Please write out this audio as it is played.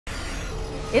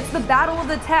It's the Battle of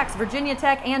the Techs, Virginia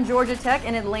Tech and Georgia Tech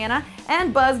in Atlanta,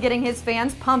 and buzz getting his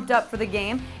fans pumped up for the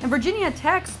game, and Virginia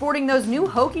Tech sporting those new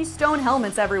Hokie stone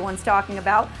helmets everyone's talking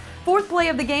about. Fourth play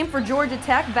of the game for Georgia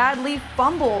Tech, Badley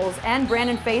fumbles, and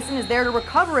Brandon Faison is there to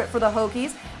recover it for the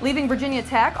Hokies, leaving Virginia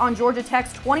Tech on Georgia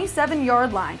Tech's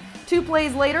 27-yard line. 2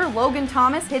 plays later, Logan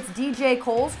Thomas hits DJ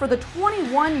Coles for the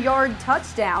 21-yard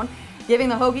touchdown, giving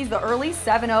the Hokies the early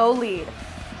 7-0 lead.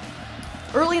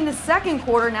 Early in the second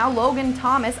quarter now, Logan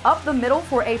Thomas up the middle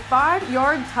for a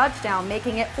 5-yard touchdown,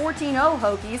 making it 14-0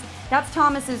 Hokies. That's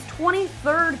Thomas's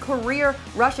 23rd career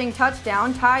rushing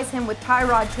touchdown, ties him with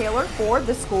Tyrod Taylor for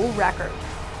the school record.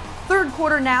 Third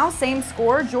quarter now, same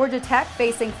score, Georgia Tech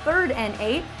facing 3rd and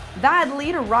 8.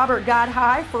 Badley to Robert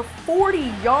Godhigh for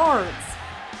 40 yards.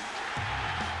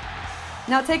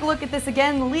 Now take a look at this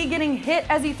again. Lee getting hit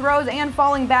as he throws and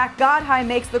falling back. Godhigh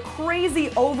makes the crazy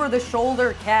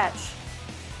over-the-shoulder catch.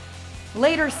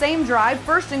 Later, same drive,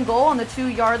 1st and goal on the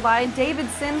 2-yard line. David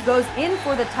Sims goes in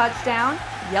for the touchdown.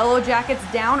 Yellow Jackets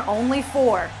down only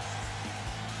 4.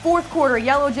 Fourth quarter,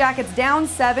 Yellow Jackets down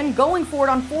 7. Going for it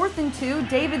on 4th and 2.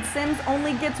 David Sims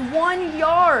only gets 1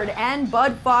 yard, and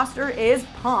Bud Foster is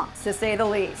pumped, to say the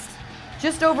least.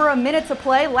 Just over a minute to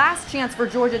play, last chance for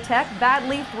Georgia Tech.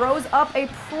 Badley throws up a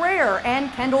prayer,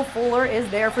 and Kendall Fuller is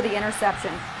there for the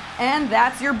interception. And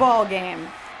that's your ball game.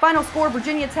 Final score,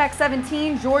 Virginia Tech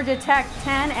 17, Georgia Tech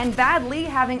 10, and Badley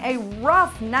having a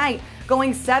rough night,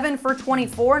 going 7 for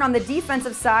 24. And on the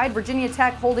defensive side, Virginia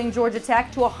Tech holding Georgia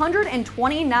Tech to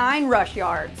 129 rush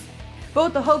yards.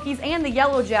 Both the Hokies and the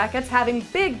Yellow Jackets having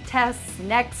big tests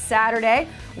next Saturday,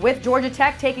 with Georgia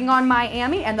Tech taking on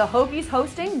Miami and the Hokies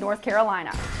hosting North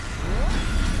Carolina.